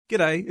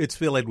G'day, it's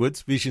Phil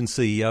Edwards, Vision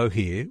CEO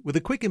here, with a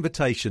quick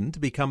invitation to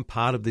become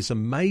part of this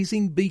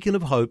amazing beacon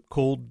of hope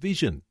called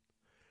Vision.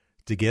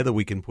 Together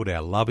we can put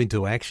our love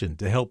into action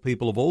to help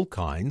people of all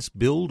kinds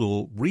build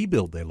or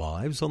rebuild their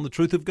lives on the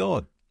truth of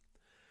God.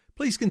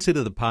 Please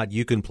consider the part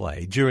you can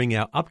play during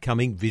our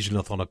upcoming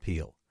Visionathon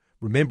appeal,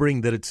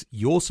 remembering that it's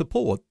your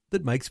support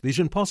that makes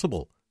Vision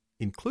possible,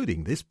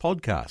 including this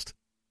podcast.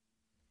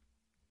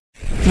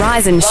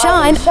 Rise and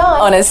shine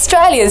on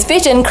Australia's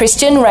Vision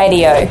Christian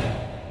Radio.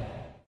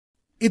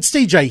 It's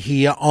DJ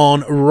here on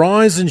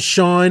Rise and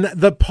Shine,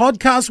 the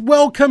podcast.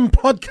 Welcome,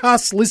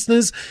 podcast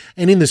listeners.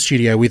 And in the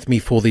studio with me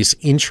for this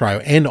intro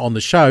and on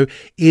the show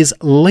is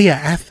Leah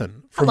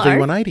Athen from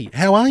V180.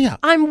 How are you?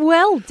 I'm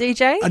well,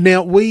 DJ.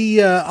 Now, we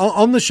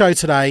on the show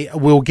today,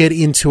 we'll get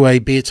into a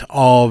bit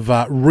of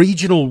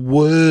regional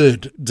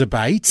word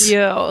debates.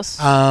 Yes.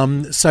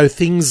 So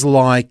things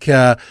like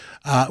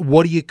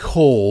what do you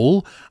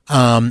call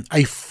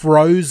a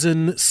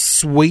frozen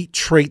sweet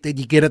treat that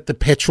you get at the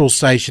petrol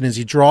station as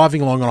you're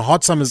driving along on a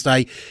hot summer's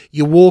day?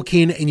 You walk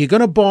in and you're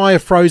going to buy a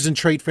frozen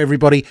treat for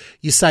everybody.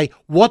 You say,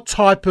 what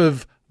type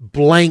of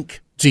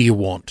blank do you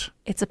want?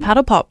 It's a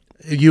paddle pop.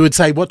 You would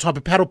say what type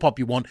of paddle pop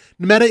you want.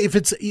 No matter if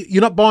it's,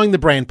 you're not buying the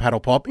brand paddle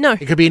pop. No.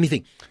 It could be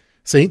anything.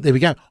 See, there we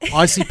go.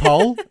 Icy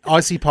pole.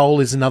 Icy pole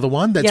is another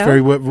one that's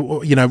very,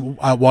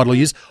 widely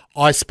used.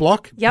 Ice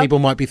block, people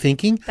might be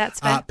thinking. That's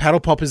fair.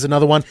 Paddle pop is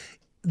another one.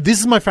 This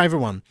is my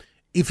favourite one.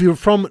 If you're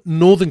from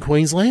northern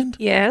Queensland,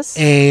 yes,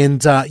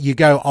 and you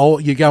go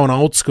on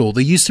old school,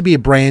 there used to be a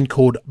brand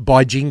called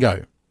By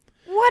Jingo.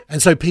 What?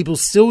 And so people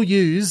still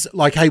use,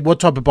 like, hey,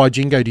 what type of By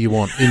Jingo do you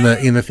want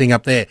in the thing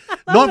up there?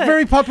 Not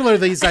very popular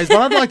these days,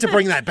 but I'd like to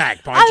bring that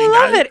back. By Jingo.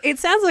 I love it. It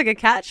sounds like a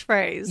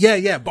catchphrhrase.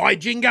 Yeah. By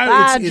Jingo.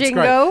 It's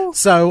Jingo. Great.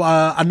 So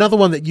another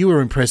one that you were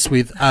impressed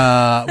with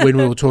when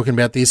we were talking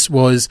about this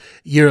was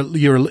and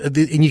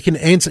you can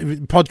answer,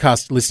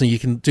 podcast listener, you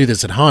can do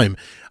this at home.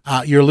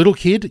 You're a little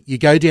kid. You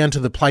go down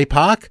to the play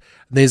park.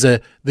 There's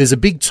a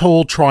big,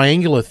 tall,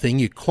 triangular thing.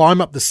 You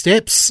climb up the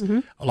steps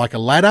like a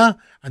ladder,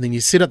 and then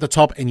you sit at the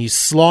top and you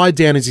slide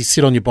down as you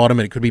sit on your bottom.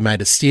 And it could be made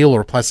of steel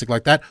or plastic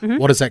like that.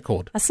 What is that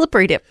called? A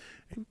slippery dip.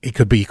 It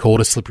could be called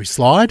a slippery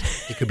slide.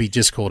 It could be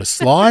just called a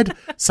slide.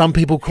 Some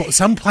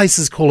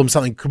places call them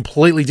something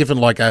completely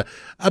different, like a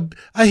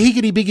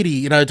higgity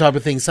biggity, type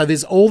of thing. So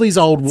there's all these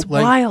old. It's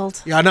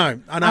wild. Yeah, I know.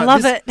 I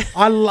love it.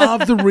 I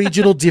love the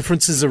regional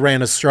differences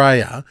around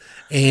Australia,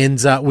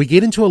 and we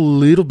get into a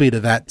little bit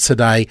of that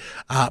today.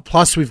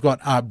 Plus, we've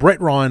got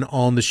Brett Ryan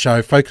on the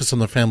show, Focus on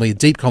the Family, a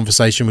deep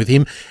conversation with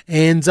him,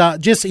 and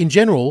just in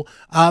general,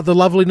 the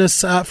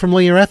loveliness from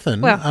Leah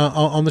Athen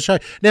on the show.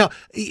 Now,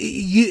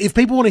 if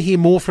people want to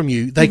hear more from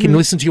you, they can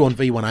listen to you on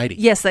V180.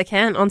 Yes, they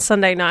can on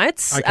Sunday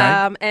nights.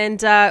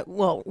 Okay.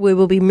 We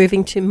will be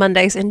moving to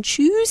Mondays and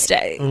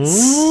Tuesdays.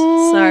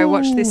 Ooh. So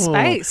watch this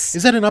space.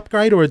 Is that an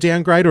upgrade or a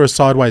downgrade or a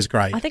sideways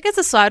grade? I think it's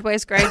a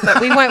sideways grade,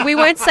 but we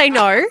won't say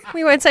no.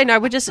 We won't say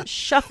no. We're just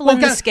shuffling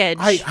the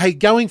schedule. Hey,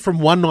 going from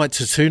one night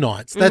to two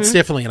nights, that's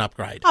definitely an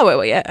upgrade. Oh,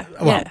 well, yeah.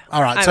 Well,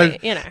 all right.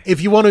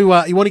 If you want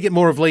to get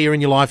more of Leah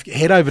in your life,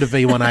 head over to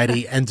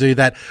V180 and do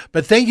that.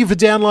 But thank you for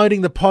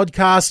downloading the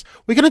podcast.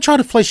 We're going to try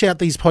to flesh out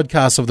these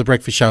podcasts of The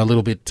Breakfast Show a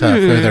little bit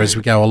further as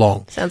we go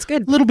along. Sounds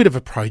good. A little bit of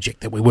a project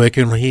that we're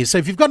working on here. So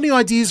if you've got any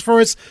ideas for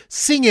us,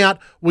 sing out.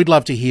 We'd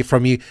love to hear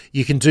from you.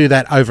 You can do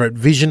that over at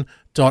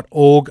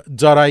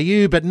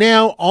vision.org.au. But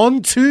now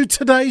on to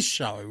today's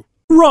show.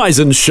 Rise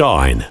and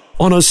shine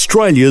on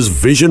Australia's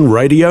Vision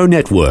Radio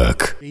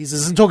Network.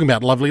 Jesus, and talking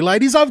about lovely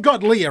ladies, I've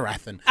got Leah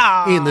Athen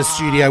in the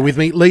studio with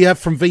me. Leah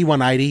from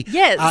V180.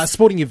 Yes.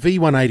 Sporting your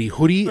V180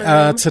 hoodie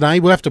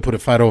today. We'll have to put a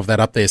photo of that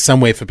up there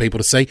somewhere for people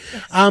to see.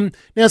 Yes.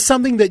 Now,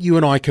 something that you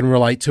and I can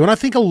relate to, and I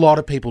think a lot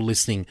of people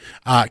listening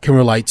can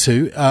relate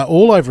to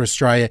all over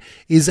Australia,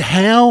 is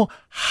how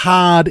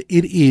hard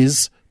it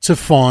is to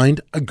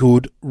find a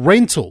good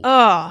rental.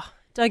 Oh,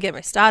 don't get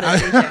me started,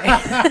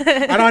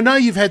 DJ. And I know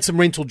you've had some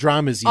rental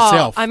dramas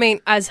yourself. I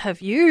mean, as have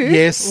you.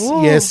 Yes.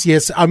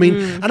 I mean,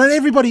 and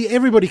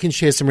everybody can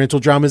share some rental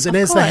dramas. And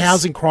as the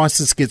housing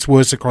crisis gets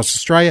worse across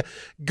Australia,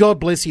 God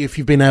bless you if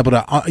you've been able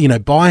to,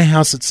 buy a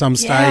house at some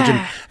stage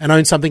and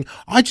own something.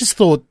 I just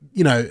thought,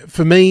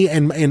 for me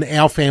and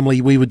our family,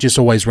 we would just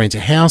always rent a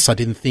house. I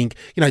didn't think,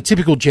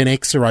 typical Gen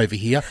Xer over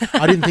here.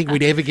 I didn't think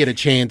we'd ever get a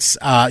chance,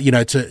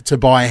 to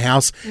buy a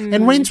house.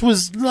 And rent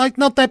was like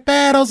not that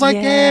bad. I was like,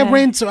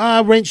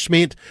 rent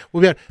Schmidt.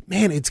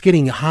 Man, it's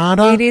getting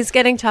harder. It is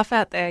getting tough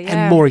out there,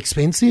 and more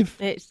expensive.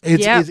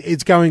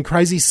 It's going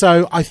crazy.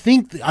 So I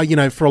think,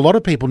 for a lot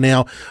of people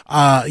now,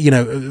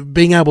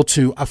 being able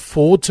to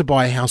afford to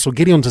buy a house or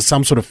getting onto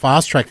some sort of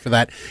fast track for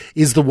that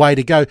is the way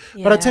to go.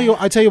 Yeah. But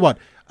I tell you what,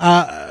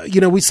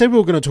 We said we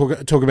were going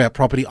to talk about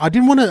property. I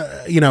didn't want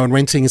to, and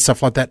renting and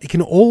stuff like that. It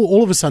can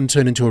all of a sudden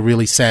turn into a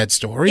really sad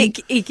story.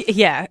 It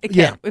can.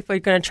 If we're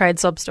going to trade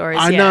sob stories.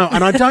 I know,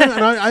 and I don't,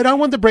 I don't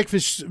want the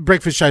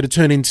breakfast show to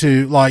turn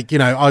into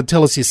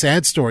tell us your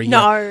sad story.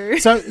 No.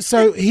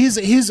 So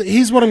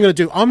here's what I'm going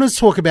to do. I'm going to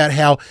talk about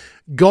how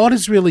God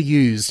has really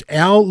used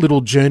our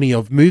little journey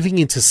of moving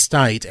into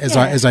state as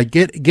I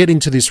get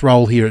into this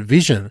role here at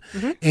Vision,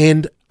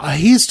 and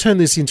He's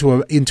turned this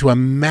into a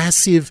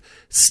massive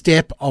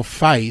step of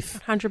faith,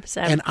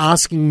 100%, and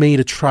asking me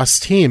to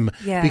trust Him,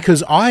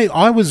 because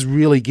I was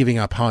really giving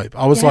up hope.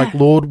 I was like,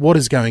 Lord, what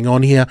is going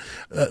on here?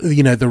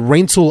 The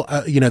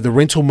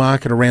rental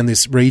market around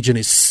this region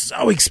is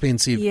so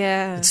expensive.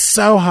 Yeah, it's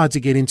so hard to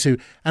get into.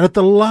 And at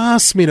the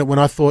last minute, when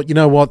I thought, you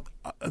know what,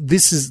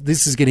 this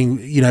is getting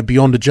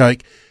beyond a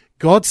joke,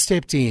 God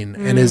stepped in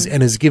and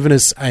has given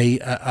us a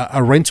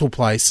rental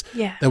place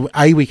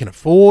that we can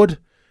afford.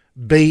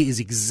 B is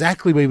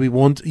exactly where we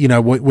want,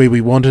 where we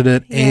wanted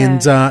it,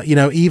 and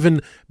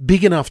even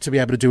big enough to be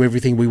able to do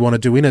everything we want to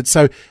do in it.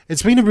 So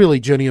it's been a really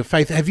journey of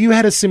faith. Have you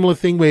had a similar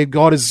thing where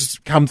God has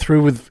come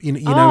through with,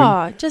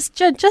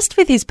 just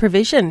with His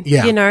provision,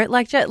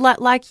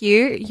 like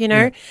you,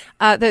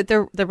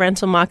 the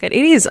rental market,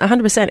 it is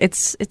 100%.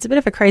 It's a bit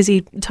of a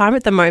crazy time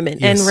at the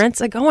moment, and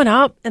rents are going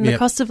up, and the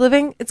cost of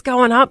living, it's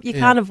going up. You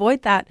can't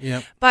avoid that.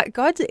 But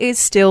God is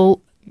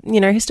still,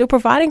 He's still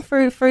providing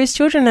for His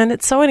children, and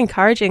it's so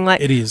encouraging.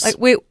 Like, it is. Like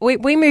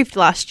we moved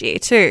last year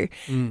too,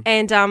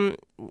 and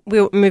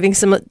we were moving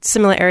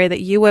similar area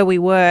that you where we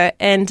were,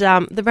 and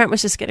the rent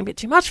was just getting a bit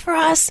too much for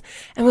us,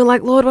 and we were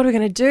like, Lord, what are we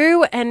going to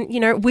do?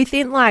 And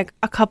within like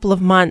a couple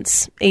of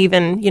months,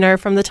 even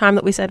from the time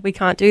that we said we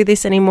can't do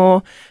this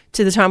anymore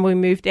to the time we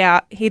moved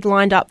out, He'd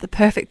lined up the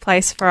perfect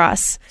place for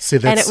us,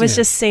 and it was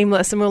just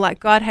seamless. And we were like,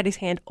 God had His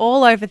hand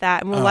all over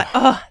that, and we were like,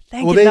 oh,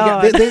 thank you,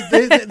 Lord.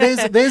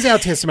 There's our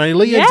testimony,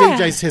 Leah and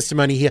DJ's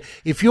testimony here.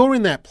 If you're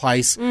in that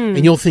place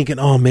and you're thinking,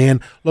 oh man,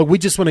 look, we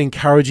just want to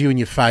encourage you in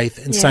your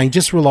faith and saying,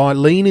 just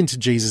lean into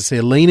Jesus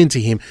there, lean into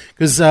Him,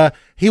 because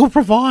He'll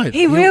provide.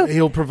 He will.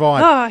 He'll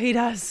provide. Oh, He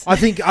does. I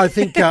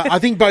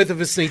think both of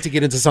us need to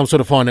get into some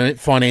sort of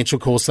financial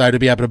course though to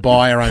be able to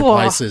buy our own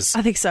places.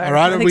 I think so. All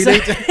right, need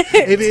to.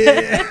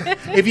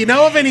 If you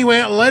know of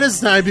anywhere, let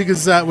us know,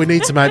 because we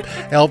need some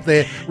help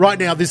there. Right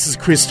now, this is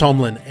Chris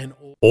Tomlin, and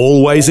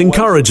always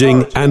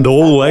encouraging and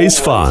always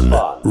fun.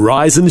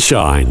 Rise and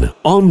shine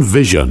on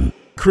Vision.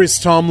 Chris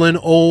Tomlin,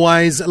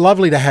 always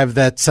lovely to have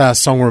that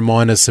song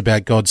remind us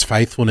about God's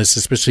faithfulness,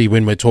 especially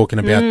when we're talking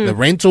about the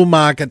rental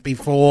market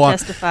before.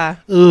 Testify.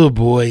 Oh,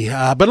 boy.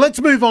 But let's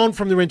move on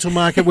from the rental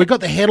market. We've got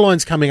the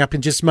headlines coming up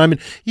in just a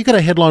moment. You got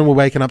a headline we're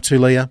waking up to,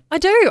 Leah? I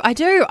do.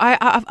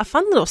 I a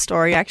fun little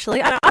story,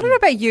 actually. I don't know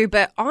about you,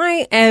 but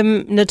I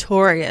am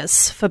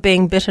notorious for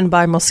being bitten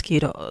by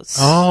mosquitoes.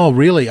 Oh,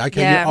 really?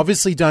 Okay. You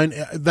obviously don't.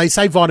 They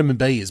say vitamin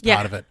B is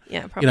part of it.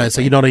 Yeah, probably.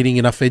 So you're not eating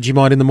enough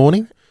Vegemite in the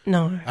morning?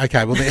 No.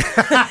 Okay, well,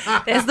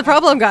 there's the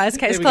problem, guys.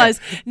 Case closed.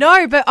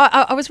 No, but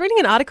I was reading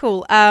an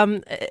article.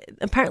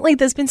 Apparently,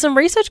 there's been some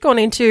research gone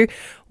into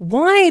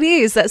why it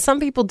is that some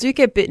people do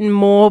get bitten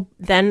more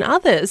than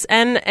others,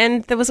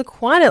 and there was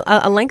quite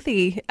a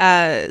lengthy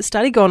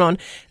study going on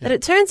that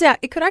it turns out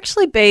it could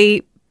actually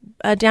be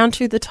down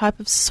to the type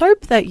of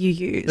soap that you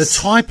use.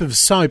 The type of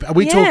soap? Are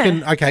we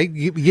talking? Okay,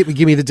 give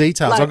me the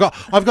details.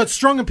 I've got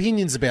strong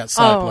opinions about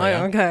soap. Oh,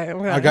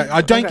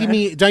 okay. Don't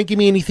give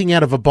me anything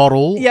out of a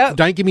bottle. Yep.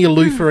 Don't give me a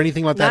loofah or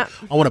anything like that.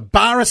 I want a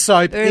bar of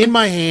soap in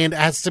my hand. It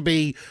has to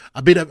be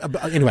a bit of.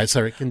 Anyway,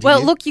 sorry. Continue.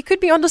 Well, look, you could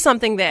be onto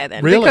something there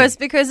then, really?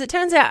 because it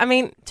turns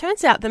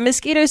out the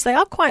mosquitoes, they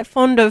are quite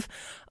fond of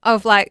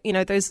like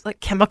those like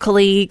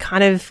chemically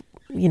kind of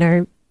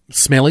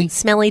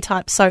smelly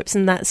type soaps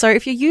and that. So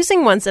if you're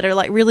using ones that are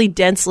like really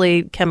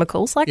densely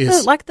chemicals, like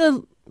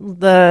the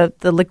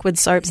liquid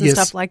soaps and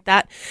stuff like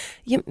that,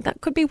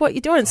 that could be what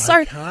you're doing.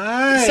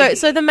 Okay.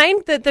 So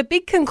the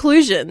big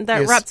conclusion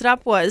that wrapped it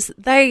up was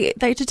they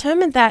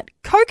determined that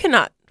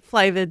coconut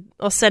flavored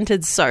or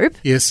scented soap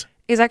is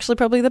actually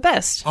probably the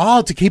best.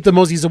 Oh, to keep the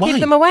mozzies away.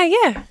 Keep them away,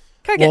 yeah.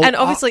 Coconut. And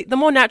obviously, the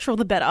more natural,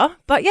 the better.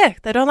 But yeah,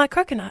 they don't like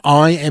coconut.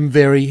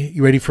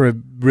 You ready for a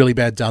really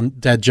bad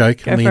dad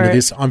joke on the end of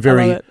this? I'm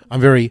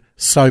very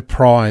so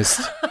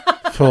prized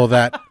for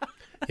that.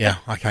 Yeah,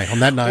 okay, on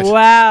that note.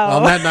 Wow.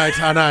 On that note,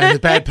 I know,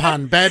 bad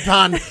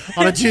pun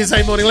on a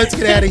Tuesday morning. Let's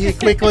get out of here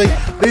quickly.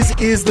 This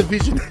is the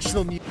Vision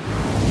National News.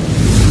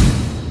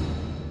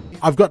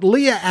 I've got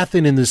Leah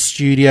Athen in the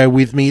studio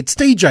with me. It's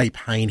DJ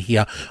Payne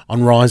here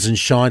on Rise and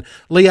Shine.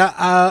 Leah,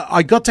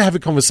 I got to have a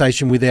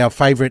conversation with our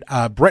favourite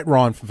Brett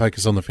Ryan from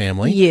Focus on the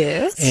Family.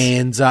 Yes.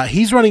 And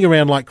he's running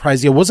around like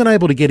crazy. I wasn't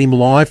able to get him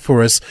live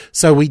for us,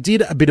 so we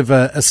did a bit of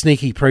a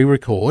sneaky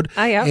pre-record.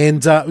 Oh, yeah.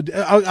 And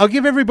I'll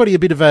give everybody a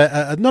bit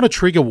of not a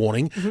trigger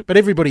warning, but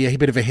everybody a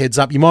bit of a heads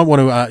up. You might want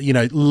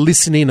to,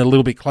 listen in a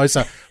little bit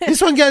closer.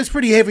 This one goes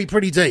pretty heavy,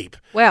 pretty deep.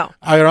 Wow.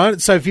 All right.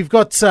 So if you've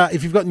got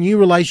new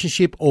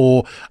relationship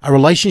or a a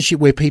relationship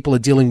where people are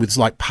dealing with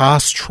like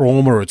past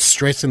trauma or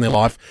stress in their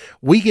life.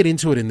 We get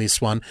into it in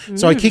this one.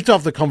 So I kicked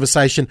off the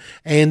conversation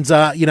and,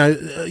 let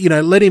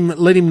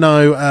him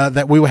know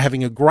that we were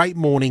having a great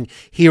morning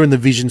here in the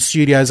Vision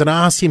Studios, and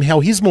I asked him how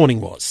his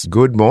morning was.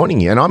 Good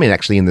morning. And I'm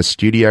actually in the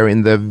studio,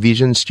 in the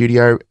Vision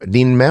Studio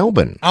in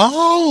Melbourne.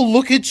 Oh,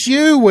 look at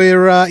you.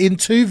 We're in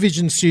two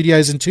Vision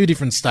Studios in two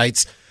different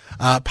states.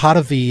 Part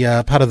of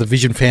the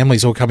Vision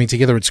families all coming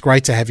together. It's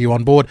great to have you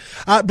on board,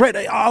 Brett.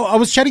 I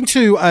was chatting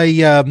to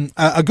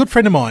a good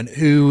friend of mine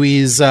who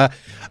is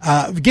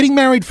getting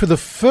married for the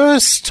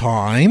first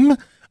time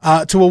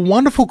to a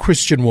wonderful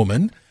Christian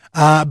woman,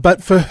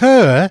 but for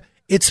her,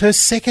 it's her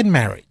second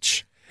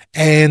marriage.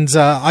 And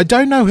I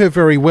don't know her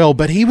very well,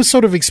 but he was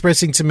sort of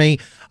expressing to me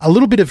a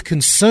little bit of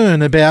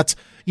concern about,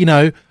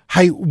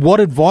 hey, what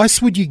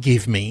advice would you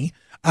give me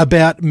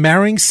about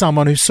marrying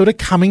someone who's sort of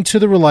coming to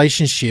the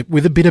relationship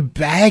with a bit of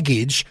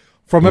baggage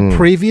from a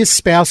previous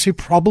spouse who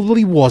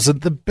probably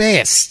wasn't the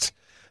best.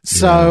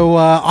 So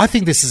I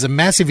think this is a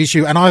massive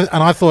issue, and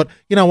I thought,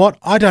 you know what,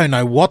 I don't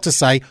know what to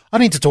say. I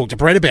need to talk to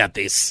Brett about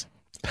this.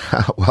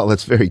 Well,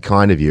 that's very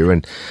kind of you,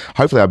 and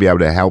hopefully I'll be able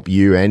to help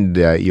you and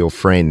your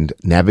friend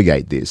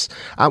navigate this.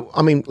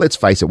 Let's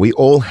face it, we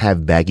all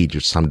have baggage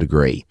of some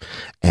degree,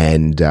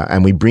 and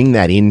we bring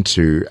that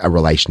into a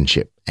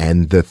relationship.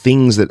 And the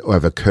things that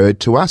have occurred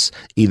to us,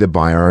 either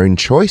by our own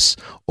choice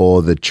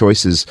or the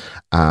choices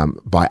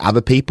by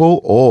other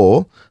people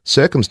or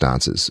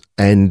circumstances.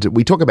 And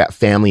we talk about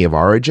family of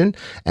origin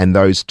and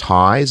those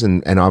ties.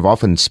 And I've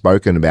often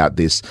spoken about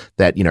this,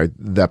 that,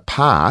 the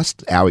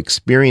past, our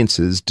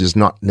experiences, does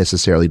not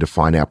necessarily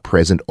define our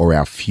present or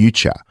our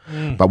future.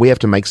 But we have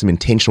to make some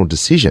intentional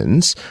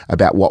decisions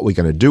about what we're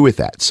going to do with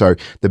that. So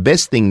the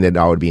best thing that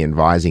I would be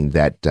advising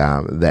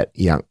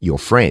your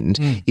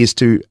friend is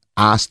to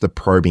ask the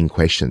probing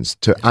questions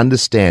to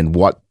understand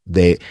what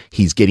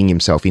he's getting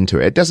himself into.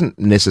 It doesn't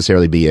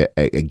necessarily be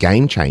a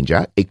game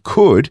changer. It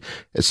could,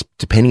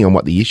 depending on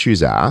what the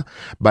issues are,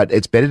 but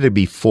it's better to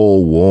be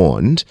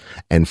forewarned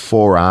and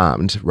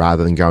forearmed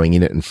rather than going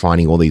in it and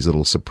finding all these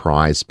little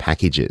surprise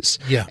packages.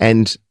 Yeah.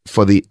 And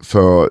for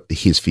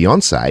his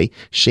fiance,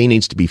 she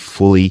needs to be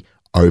fully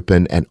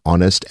open and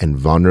honest and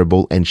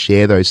vulnerable and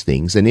share those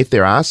things. And if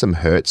there are some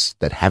hurts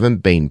that haven't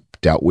been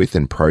dealt with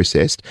and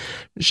processed,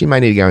 she may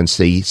need to go and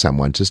see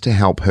someone just to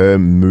help her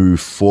move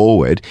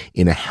forward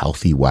in a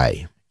healthy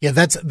way. Yeah,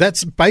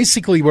 that's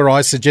basically where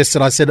I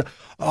suggested. I said,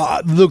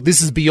 look,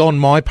 this is beyond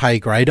my pay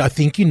grade. I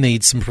think you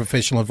need some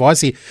professional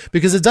advice here,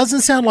 because it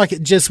doesn't sound like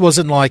it just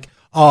wasn't like,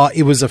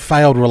 it was a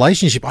failed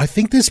relationship. I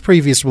think this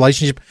previous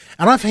relationship,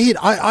 and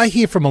I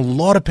hear from a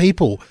lot of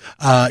people,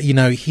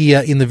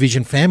 here in the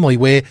Vision family,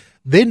 where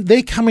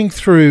they're coming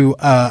through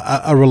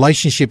a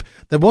relationship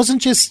that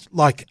wasn't just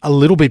like a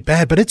little bit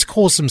bad, but it's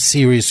caused some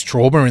serious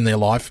trauma in their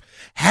life.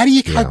 How do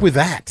you cope with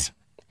that?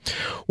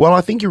 Well, I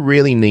think you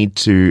really need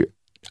to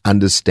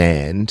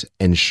understand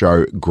and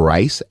show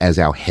grace as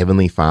our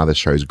Heavenly Father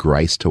shows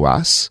grace to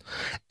us,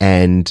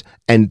 and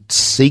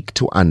seek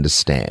to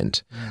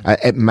understand.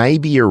 It may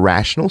be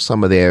irrational,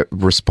 some of their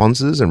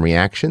responses and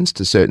reactions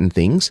to certain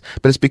things,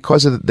 but it's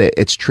because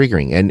it's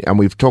triggering. And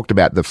we've talked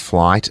about the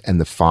flight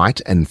and the fight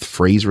and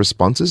freeze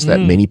responses that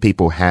many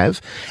people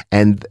have.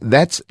 And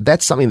that's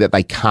something that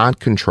they can't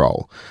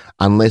control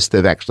unless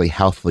they've actually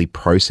healthily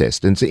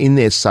processed. And it's in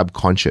their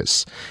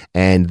subconscious.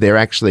 And they're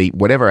actually,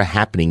 whatever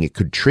happening, it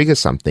could trigger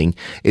something.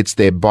 It's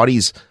their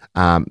body's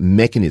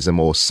mechanism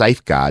or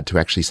safeguard to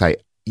actually say,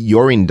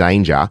 you're in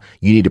danger,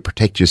 you need to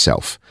protect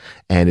yourself.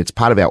 And it's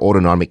part of our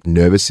autonomic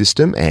nervous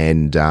system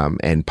and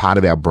part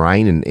of our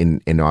brain.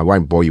 And I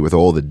won't bore you with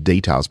all the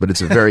details, but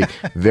it's a very,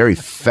 very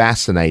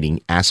fascinating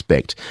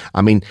aspect.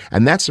 And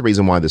that's the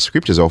reason why the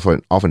scriptures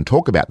often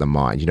talk about the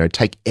mind.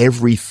 Take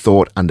every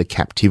thought under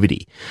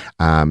captivity.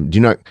 Do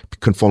not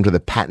conform to the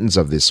patterns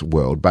of this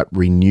world, but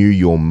renew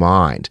your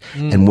mind.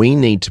 And we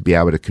need to be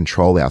able to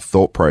control our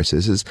thought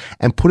processes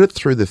and put it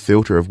through the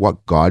filter of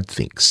what God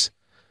thinks.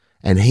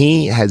 And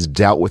he has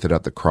dealt with it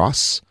at the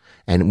cross,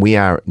 and we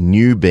are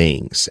new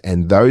beings.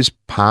 And those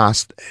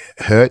past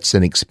hurts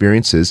and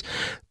experiences,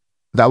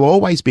 they'll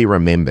always be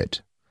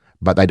remembered,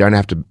 but they don't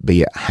have to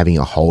be having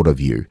a hold of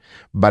you.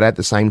 But at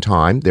the same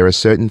time, there are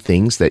certain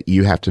things that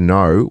you have to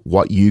know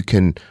what you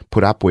can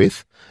put up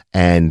with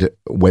and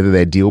whether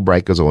they're deal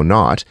breakers or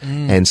not.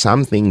 And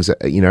some things,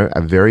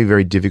 are very,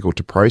 very difficult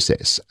to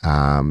process.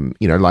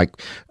 Like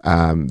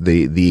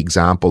the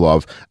example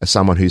of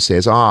someone who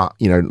says, I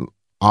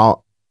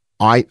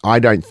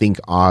don't think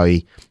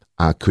I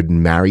could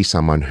marry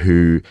someone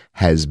who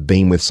has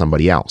been with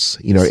somebody else.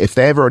 If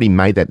they've already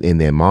made that in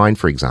their mind,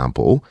 for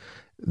example,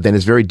 then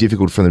it's very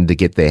difficult for them to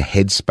get their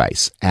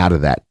headspace out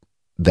of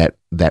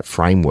that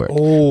framework.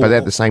 But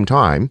at the same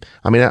time,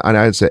 I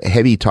know it's a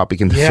heavy topic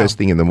in the first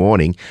thing in the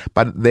morning,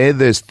 but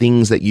there's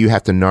things that you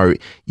have to know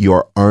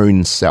your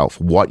own self,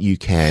 what you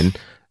can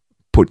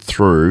put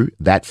through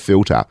that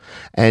filter.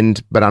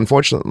 But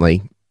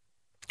unfortunately,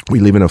 we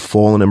live in a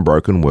fallen and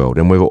broken world,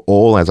 and we've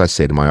all, as I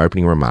said in my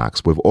opening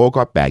remarks, we've all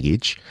got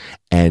baggage,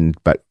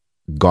 but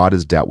God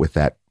has dealt with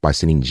that by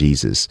sending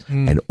Jesus.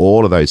 And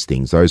all of those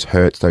things, those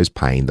hurts, those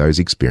pain, those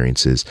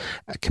experiences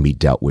can be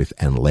dealt with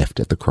and left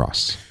at the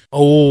cross.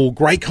 Oh,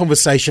 great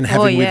conversation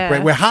having with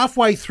Brett. We're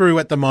halfway through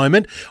at the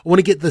moment. I want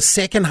to get the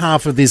second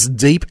half of this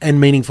deep and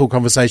meaningful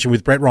conversation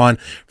with Brett Ryan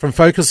from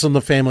Focus on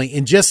the Family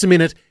in just a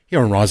minute here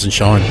on Rise and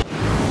Shine.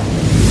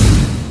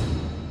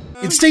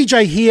 It's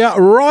DJ here,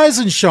 Rise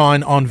and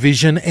Shine on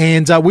Vision,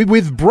 and we're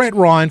with Brett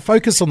Ryan,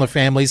 Focus on the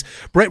Families.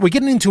 Brett, we're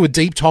getting into a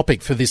deep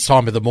topic for this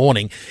time of the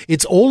morning.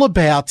 It's all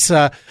about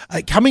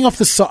coming off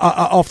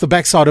the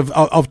backside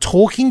of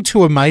talking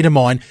to a mate of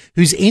mine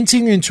who's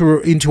entering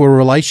into a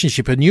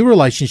relationship, a new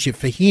relationship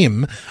for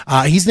him.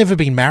 He's never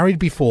been married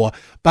before,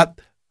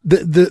 but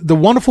the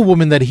wonderful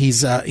woman that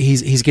he's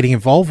getting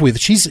involved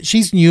with,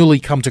 she's newly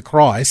come to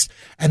Christ,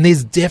 and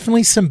there's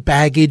definitely some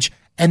baggage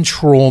and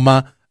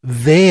trauma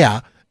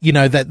there, you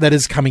know, that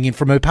is coming in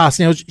from her past.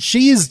 Now,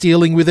 she is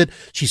dealing with it.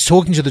 She's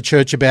talking to the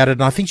church about it,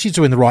 and I think she's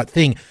doing the right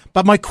thing.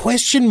 But my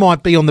question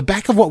might be, on the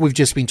back of what we've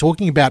just been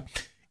talking about,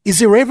 is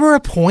there ever a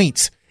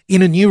point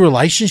in a new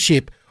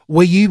relationship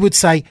where you would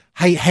say,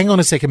 hey, hang on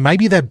a second,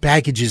 maybe that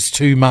baggage is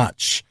too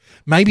much?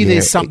 Maybe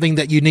there's something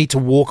that you need to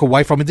walk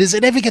away from. Does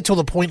it ever get to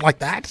the point like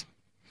that?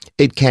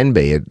 It can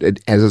be.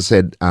 As I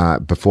said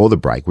before the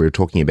break, we were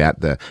talking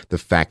about the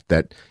fact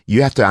that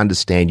you have to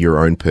understand your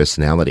own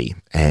personality,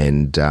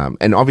 and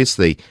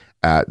obviously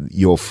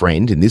your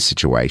friend in this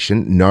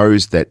situation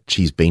knows that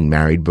she's been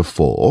married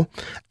before,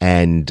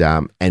 and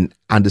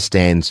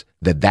understands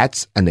that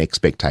that's an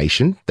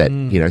expectation that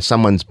you know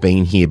someone's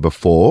been here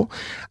before,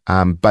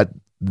 but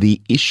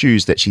the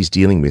issues that she's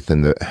dealing with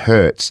and the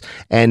hurts.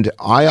 And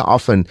I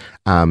often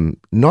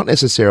not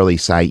necessarily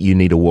say you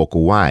need to walk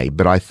away,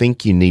 but I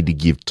think you need to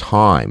give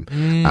time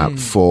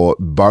for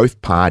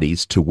both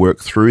parties to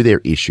work through their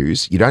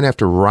issues. You don't have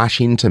to rush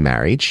into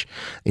marriage.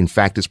 In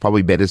fact, it's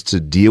probably better to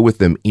deal with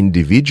them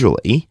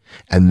individually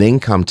and then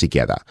come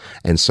together.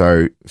 And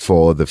so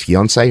for the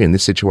fiancé in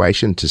this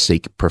situation to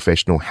seek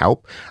professional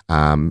help,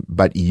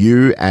 but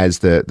you as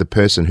the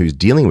person who's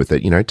dealing with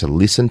it, you know, to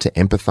listen, to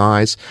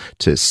empathize,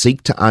 to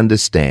seek to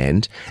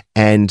understand,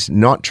 and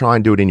not try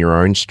and do it in your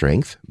own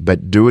strength,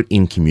 but do it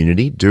in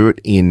community, do it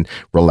in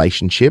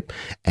relationship.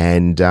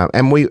 And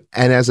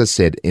as I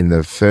said in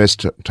the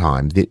first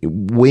time, that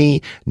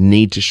we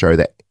need to show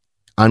that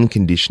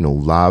unconditional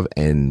love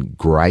and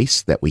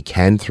grace that we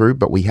can through,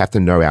 but we have to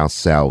know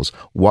ourselves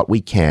what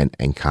we can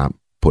and can't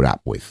put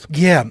up with.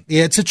 Yeah,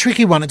 it's a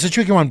tricky one. It's a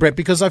tricky one, Brett,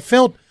 because I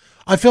felt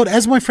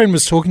as my friend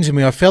was talking to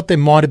me, I felt there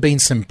might have been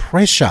some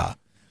pressure.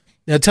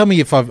 Now, tell me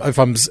if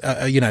I'm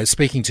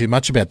speaking too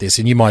much about this,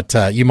 and you might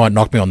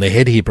knock me on the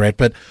head here, Brett.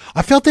 But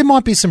I felt there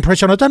might be some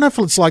pressure, and I don't know if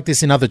it's like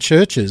this in other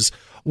churches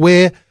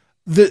where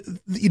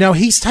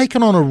he's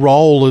taken on a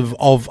role of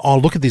oh,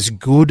 look at this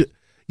good,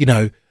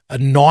 a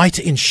knight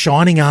in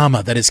shining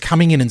armor that is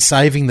coming in and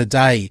saving the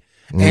day.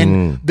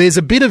 And there's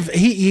a bit of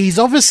he's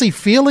obviously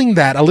feeling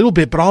that a little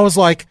bit, but I was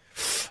like,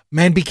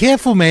 man, be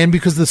careful, man,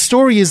 because the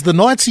story is the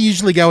knights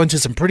usually go into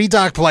some pretty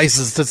dark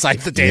places to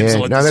save the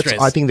damsel in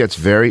distress. I think that's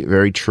very,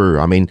 very true.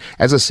 I mean,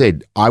 as I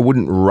said, I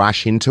wouldn't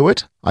rush into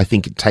it. I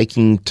think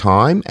taking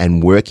time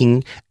and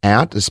working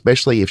out,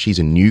 especially if she's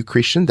a new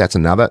Christian, that's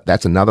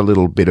another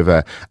little bit of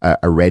a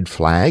red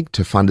flag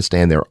to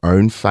understand their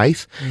own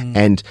faith.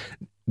 And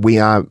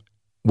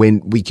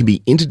when we can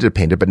be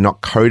interdependent but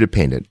not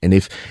codependent. And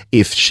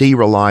if she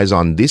relies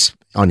on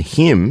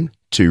him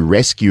to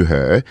rescue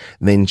her,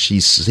 then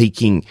she's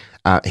seeking,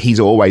 he's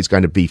always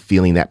going to be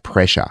feeling that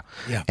pressure.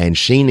 Yeah. And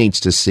she needs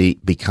to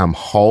become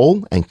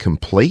whole and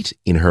complete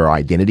in her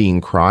identity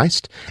in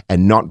Christ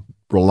and not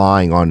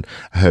relying on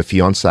her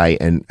fiancé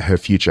and her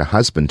future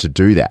husband to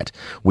do that.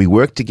 We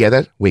work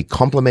together, we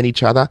complement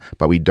each other,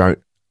 but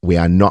we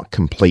are not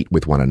complete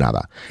with one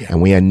another. Yeah.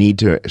 And we need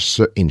to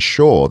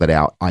ensure that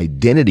our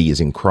identity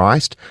is in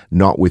Christ,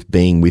 not with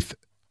being with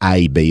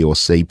A, B, or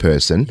C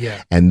person.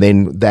 Yeah. And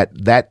then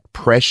that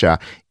pressure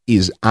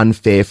is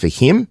unfair for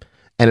him,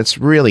 and it's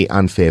really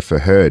unfair for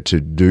her to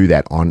do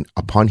that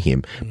upon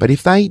him. But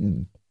if they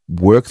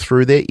work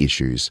through their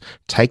issues,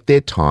 take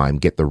their time,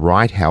 get the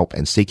right help,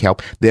 and seek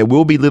help, there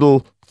will be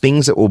little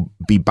things that will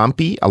be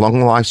bumpy along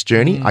life's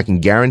journey. I can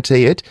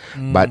guarantee it.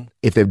 But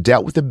if they've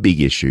dealt with the big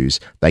issues,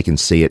 they can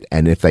see it.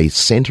 And if they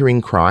center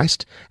in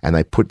Christ and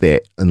they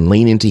and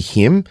lean into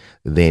him,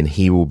 then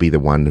he will be the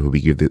one who will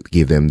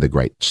give them the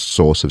great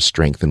source of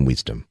strength and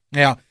wisdom.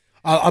 Now,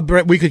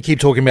 Brett, we could keep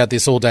talking about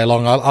this all day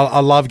long. I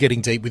love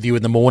getting deep with you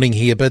in the morning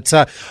here, but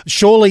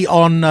surely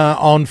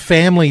on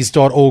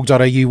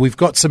families.org.au, we've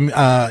got some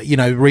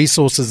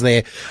resources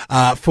there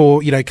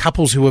for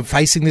couples who are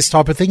facing this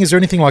type of thing. Is there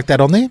anything like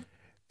that on there?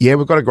 Yeah,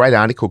 we've got a great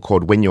article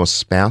called When Your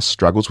Spouse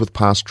Struggles with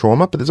Past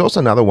Trauma, but there's also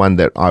another one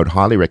that I would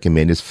highly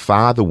recommend is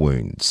Father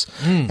Wounds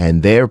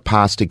and their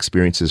past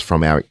experiences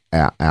from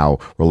our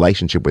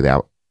relationship with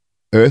our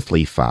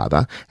earthly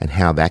father and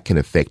how that can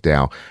affect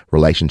our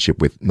relationship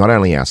with not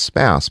only our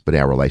spouse, but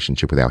our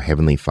relationship with our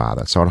heavenly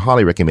Father. So I'd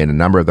highly recommend a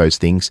number of those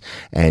things.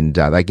 And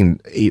they can,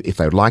 if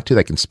they would like to,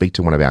 they can speak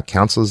to one of our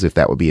counselors if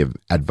that would be an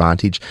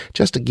advantage,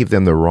 just to give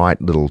them the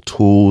right little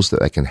tools that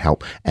they can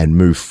help and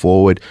move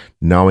forward,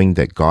 knowing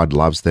that God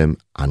loves them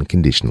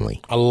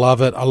unconditionally. I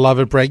love it. I love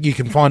it, Brett. You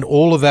can find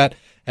all of that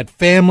at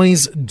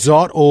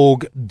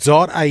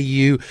families.org.au.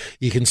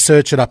 You can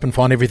search it up and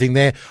find everything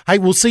there. Hey,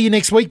 we'll see you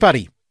next week,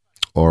 buddy.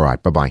 All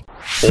right, bye-bye.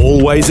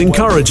 Always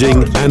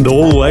encouraging and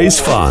always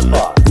fun.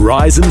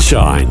 Rise and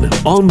shine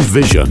on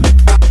Vision.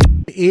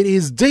 It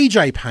is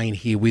DJ Payne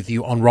here with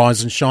you on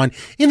Rise and Shine.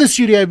 In the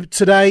studio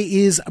today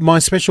is my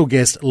special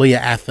guest, Leah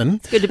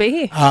Athen. Good to be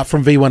here.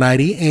 From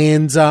V180.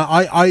 And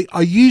I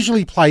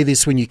usually play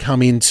this when you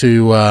come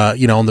into,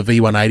 on the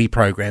V180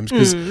 programs,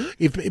 because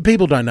if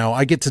people don't know,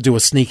 I get to do a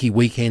sneaky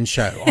weekend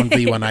show on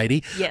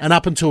V180. Yes. And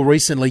up until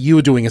recently, you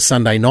were doing a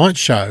Sunday night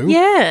show.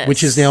 Yes. Which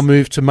has now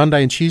moved to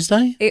Monday and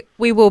Tuesday.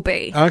 We will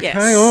be. Okay,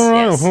 yes. all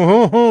right. Yes.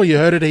 You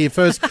heard it here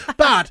first.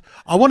 But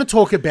I want to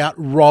talk about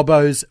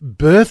Robbo's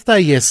birthday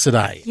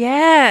yesterday.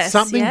 Yes.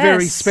 Something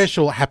very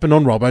special happened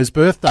on Robbo's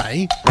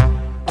birthday.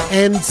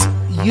 And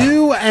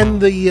you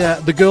and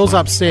the girls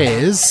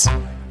upstairs,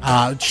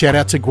 shout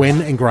out to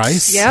Gwen and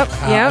Grace,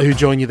 who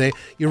joined you there.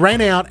 You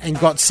ran out and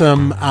got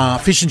some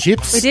fish and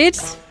chips. We did.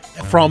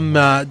 From,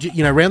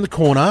 around the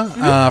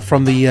corner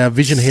from the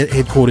Vision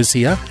headquarters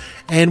here.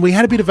 And we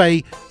had a bit of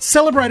a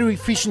celebratory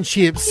fish and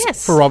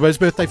chips for Robbo's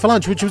birthday for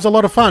lunch, which was a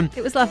lot of fun.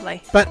 It was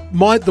lovely. But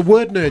the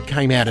word nerd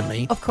came out of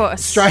me. Of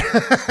course. Straight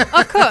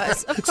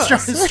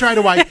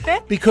away,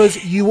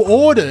 because you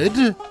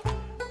ordered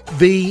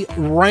the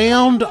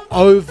round,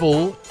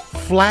 oval,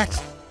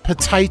 flat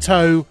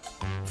potato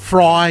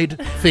fried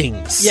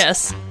things.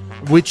 Yes.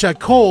 Which are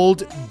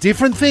called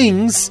different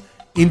things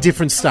in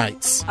different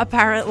states.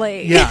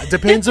 Apparently. Yeah,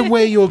 depends on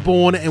where you were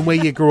born and where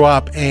you grew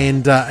up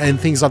and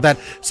things like that.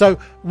 So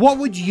what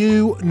would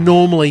you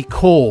normally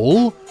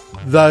call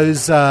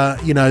those,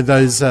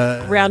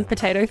 round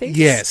potato things?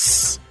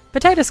 Yes.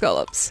 Potato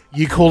scallops.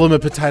 You call them a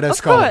potato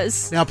scallop. Of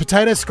course. Now,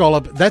 potato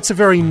scallop, that's a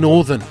very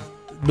northern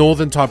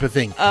type of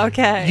thing.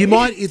 Okay. You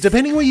might,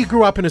 depending where you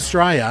grew up in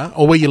Australia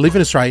or where you live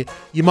in Australia,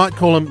 you might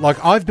call them,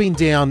 like I've been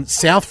down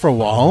south for a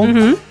while,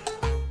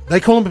 they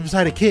call them a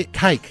potato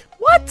cake.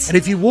 What? And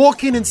if you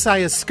walk in and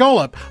say a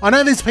scallop, I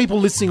know there's people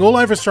listening all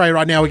over Australia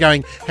right now who are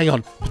going, hang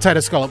on,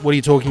 potato scallop, what are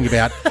you talking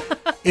about?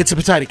 It's a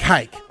potato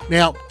cake.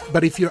 Now,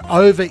 but if you're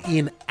over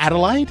in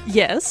Adelaide,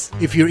 yes,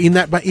 if you're in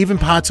that, but even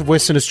parts of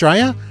Western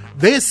Australia,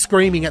 they're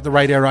screaming at the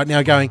radio right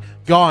now going,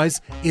 guys,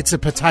 it's a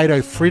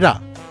potato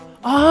fritter.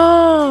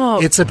 Oh.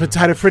 It's a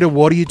potato fritter.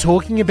 What are you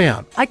talking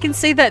about? I can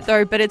see that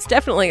though, but it's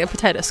definitely a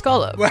potato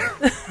scallop.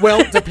 Well,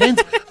 it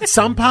depends.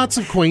 Some parts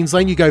of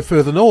Queensland, you go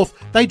further north,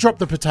 they drop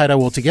the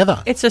potato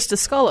altogether. It's just a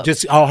scallop.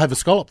 I'll have a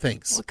scallop,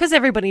 thanks. Because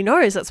everybody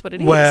knows that's what it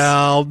is.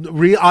 Well,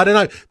 I don't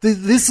know.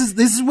 This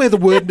is where the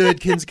word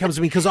nerd comes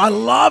to me, because I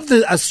love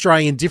the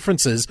Australian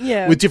differences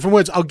with different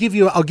words. I'll give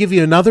you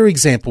another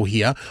example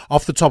here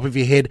off the top of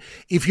your head.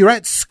 If you're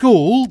at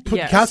school,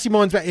 cast your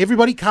mind back.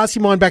 Everybody, cast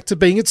your mind back to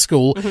being at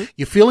school.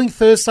 You're feeling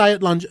Thursday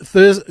at lunch.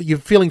 You're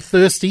feeling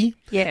thirsty.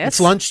 Yes. It's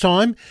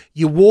lunchtime.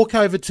 You walk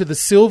over to the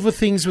silver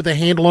things with a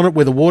handle on it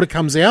where the water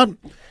comes out.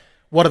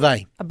 What are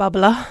they? A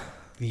bubbler.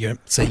 Yeah,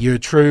 so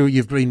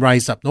you've been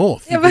raised up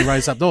north. You've been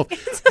raised up north.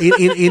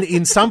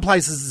 In some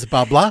places it's a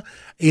bubbler.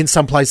 In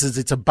some places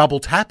it's a bubble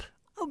tap.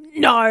 Oh,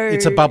 no.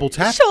 It's a bubble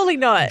tap. Surely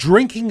not.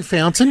 Drinking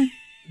fountain,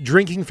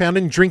 drinking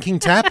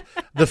tap,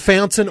 the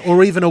fountain,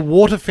 or even a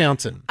water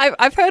fountain.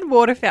 I've heard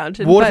water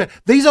fountain.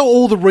 These are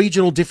all the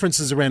regional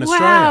differences around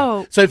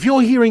Australia. So if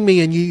you're hearing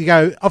me and you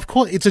go, of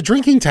course, it's a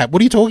drinking tap.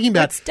 What are you talking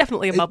about? It's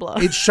definitely a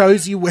bubbler. It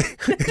shows you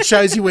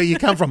where you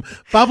come from.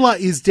 Bubbler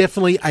is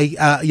definitely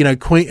a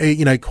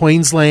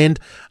Queensland,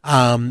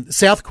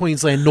 South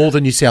Queensland,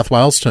 Northern New South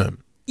Wales term.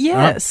 Yes.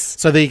 Right?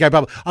 So there you go,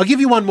 bubbler. I'll give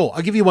you one more,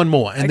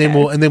 and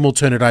then we'll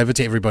turn it over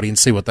to everybody and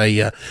see what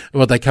they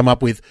come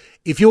up with.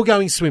 If you're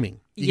going swimming,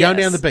 you're going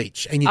down the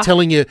beach, and you're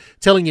telling your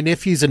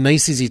nephews and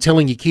nieces, you're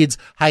telling your kids,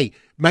 hey,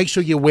 make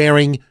sure you're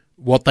wearing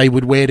what they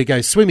would wear to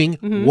go swimming.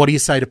 Mm-hmm. What do you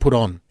say to put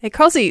on? Their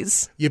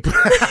cozies. You put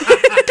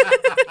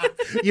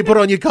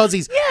on your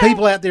cozies. Yeah.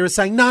 People out there are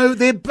saying, no,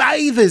 they're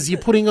bathers. You're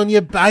putting on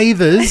your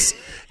bathers.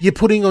 You're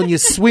putting on your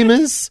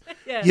swimmers.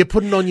 Yeah. You're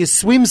putting on your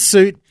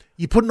swimsuit.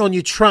 You're putting on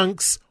your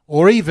trunks,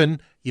 or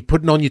even you're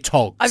putting on your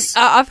togs.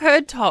 I've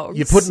heard togs.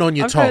 You're putting on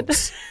your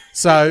togs.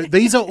 So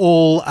these are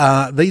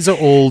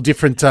all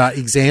different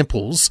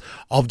examples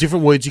of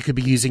different words you could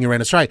be using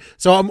around Australia.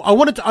 So I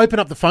wanted to open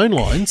up the phone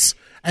lines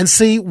and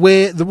see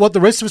what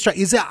the rest of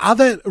Australia, is there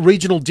other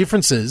regional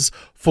differences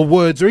for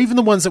words, or even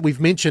the ones that we've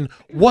mentioned?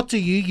 What do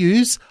you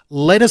use?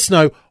 Let us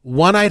know.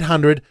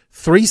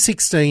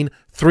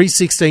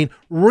 1-800-316-316.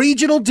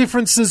 Regional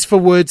differences for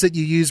words that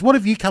you use. What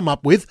have you come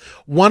up with?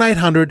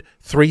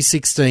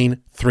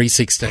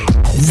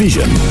 1-800-316-316.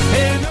 Vision.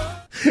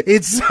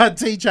 It's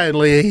TJ and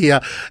Leah here,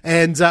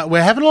 and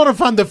we're having a lot of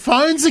fun. The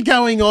phones are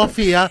going off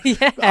here.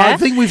 Yeah. I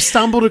think we've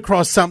stumbled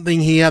across something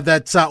here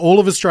that all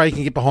of Australia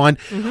can get behind.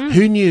 Mm-hmm.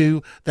 Who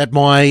knew that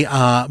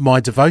my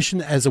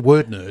devotion as a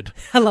word nerd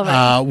I love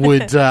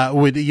it.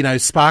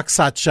 would spark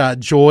such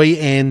joy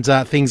and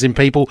things in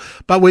people?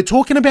 But we're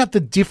talking about the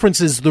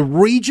differences, the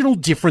regional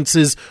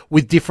differences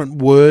with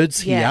different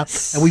words here,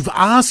 and we've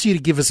asked you to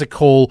give us a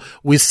call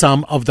with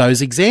some of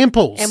those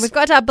examples. And we've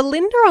got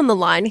Belinda on the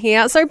line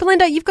here. So,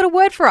 Belinda, you've got a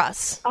word for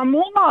us.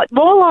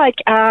 More like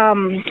how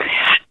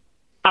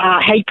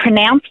you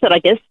pronounce it, I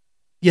guess.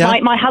 Yeah.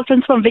 My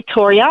husband's from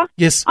Victoria.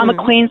 Yes. I'm a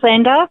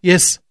Queenslander.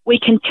 Yes. We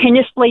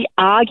continuously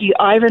argue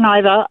over and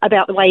over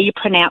about the way you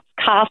pronounce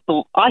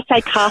castle. I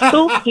say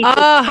castle, he says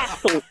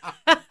castle.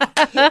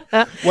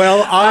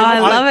 Well, I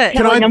love it.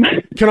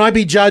 Can I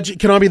be judge?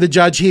 Can I be the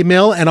judge here,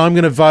 Mel? And I'm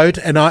going to vote.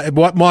 And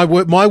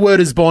my word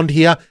is bond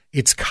here.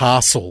 It's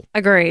castle.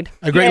 Agreed.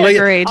 Agreed. Yeah,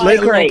 Leah, I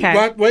agree.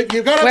 Okay. Right,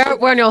 you've got it.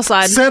 We're on your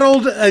side.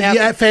 Settled.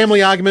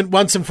 Family argument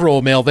once and for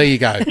all, Mel. There you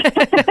go.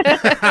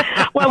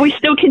 Well, we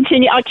still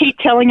continue. I keep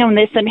telling him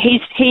this, and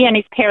he and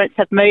his parents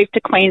have moved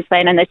to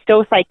Queensland, and they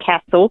still say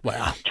castle.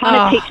 Wow.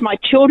 Trying to teach my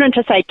children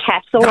to say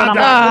castle, and I'm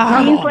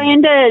like,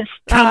 Queenslanders.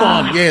 Come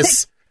on,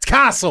 yes. It's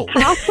castle.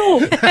 Castle.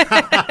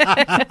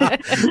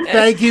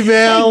 Thank you,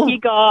 Mel. Thank you,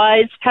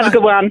 guys. Have a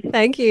good one.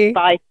 Thank you.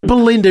 Bye.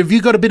 Belinda, have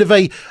you got a bit of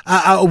a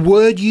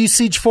word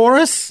usage for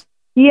us?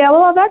 Yeah,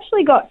 well, I've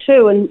actually got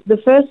two, and the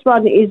first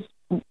one is,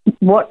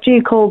 what do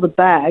you call the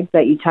bag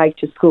that you take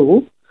to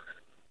school?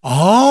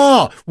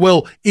 Oh,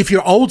 well, if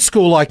you're old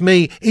school like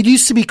me, it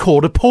used to be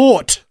called a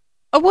port.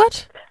 A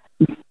what?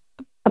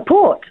 A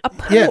port. A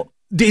port. Yeah.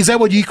 Is that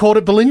what you called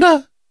it,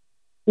 Belinda?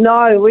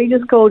 No, we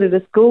just called it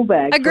a school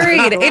bag.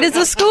 Agreed. It is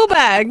a school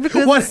bag.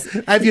 Because What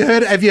have you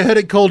heard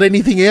it called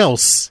anything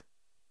else?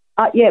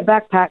 Yeah,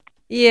 backpack.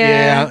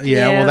 Yeah.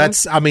 Well,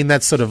 that's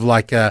sort of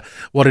like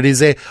what it is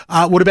there.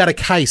 What about a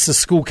case? A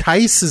school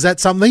case? Is that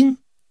something?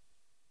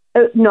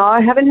 No,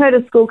 I haven't heard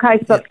of school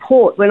case, but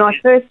port. When I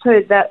first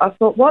heard that, I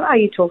thought, what are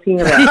you talking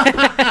about?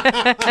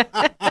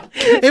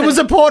 It was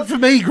a port for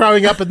me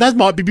growing up, and that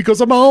might be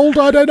because I'm old.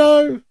 I don't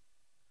know.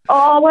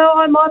 Oh, well,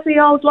 I might be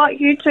old like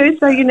you too,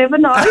 so you never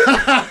know.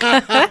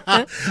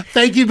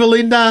 Thank you,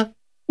 Belinda.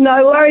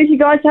 No worries. You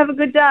guys have a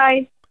good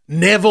day.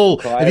 Neville.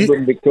 Hi,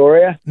 from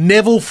Victoria.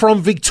 Neville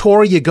from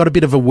Victoria. You got a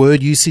bit of a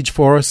word usage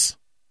for us?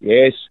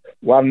 Yes,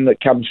 one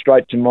that comes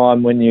straight to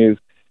mind when you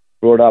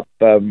brought up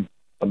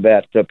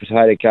about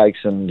potato cakes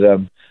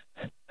and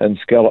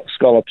scallops.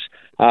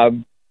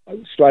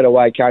 Straight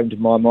away came to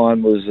my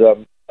mind was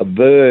a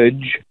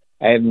verge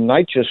and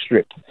nature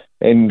strip.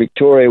 In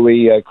Victoria,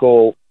 we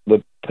call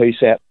the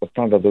piece out the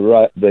front of the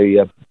road,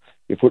 your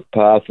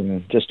footpath,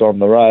 and just on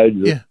the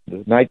road, the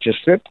nature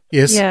strip.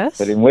 Yes.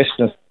 But in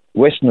Western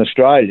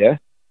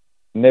Australia,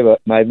 never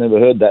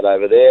heard that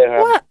over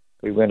there. What?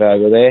 We went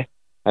over there.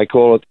 They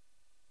call it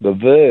the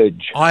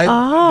verge.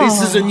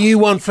 This is a new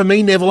one for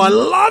me, Neville. I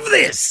love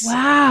this.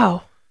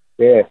 Wow.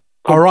 Yeah.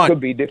 All right. Could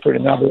be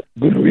different in other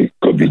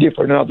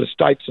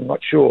states. I'm not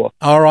sure.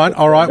 All right.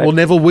 Well,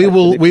 Neville, we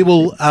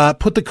will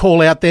put the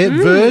call out there.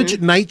 Verge,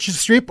 nature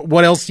strip.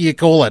 What else do you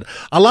call it?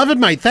 I love it,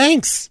 mate.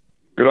 Thanks.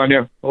 Good on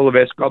you. All the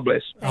best. God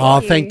bless.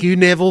 Thank you,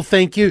 Neville.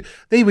 Thank you.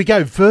 There we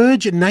go.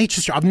 Verge,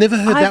 nature strip. I've never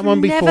heard that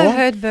one before. I've never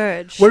heard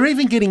verge. We're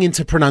even getting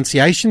into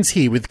pronunciations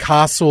here with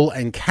castle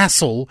and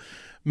castle.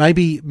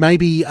 Maybe,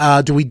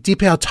 do we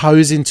dip our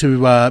toes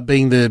into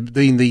being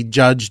the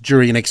judge,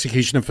 jury, and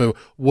executioner for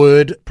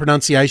word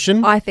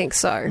pronunciation? I think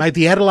so. Mate,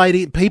 the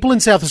Adelaide people in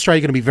South Australia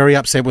are going to be very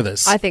upset with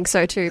us. I think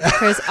so too,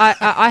 because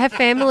I have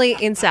family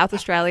in South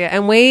Australia,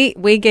 and we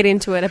get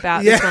into it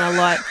about this one a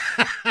lot.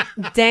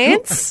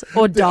 Dance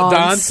or dance?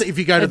 Dance if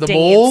you go to the dance.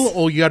 mall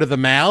or you go to the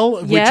mall.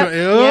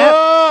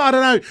 I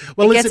don't know.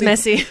 Well, it gets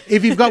messy.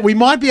 If you've got, we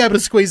might be able to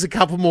squeeze a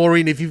couple more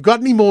in. If you've got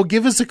any more,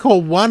 give us a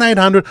call,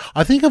 1-800.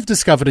 I think I've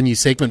discovered a new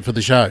segment for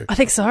the show. I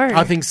think so.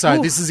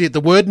 Ooh. This is it. The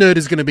word nerd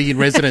is going to be in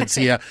residence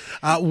here.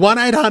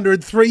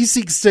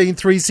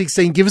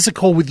 1-800-316-316. Give us a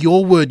call with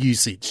your word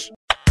usage.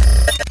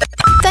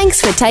 Thanks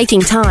for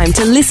taking time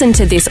to listen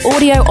to this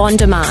audio on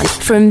demand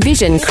from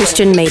Vision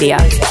Christian Media.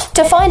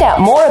 To find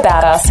out more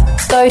about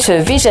us, go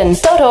to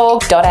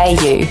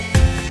vision.org.au.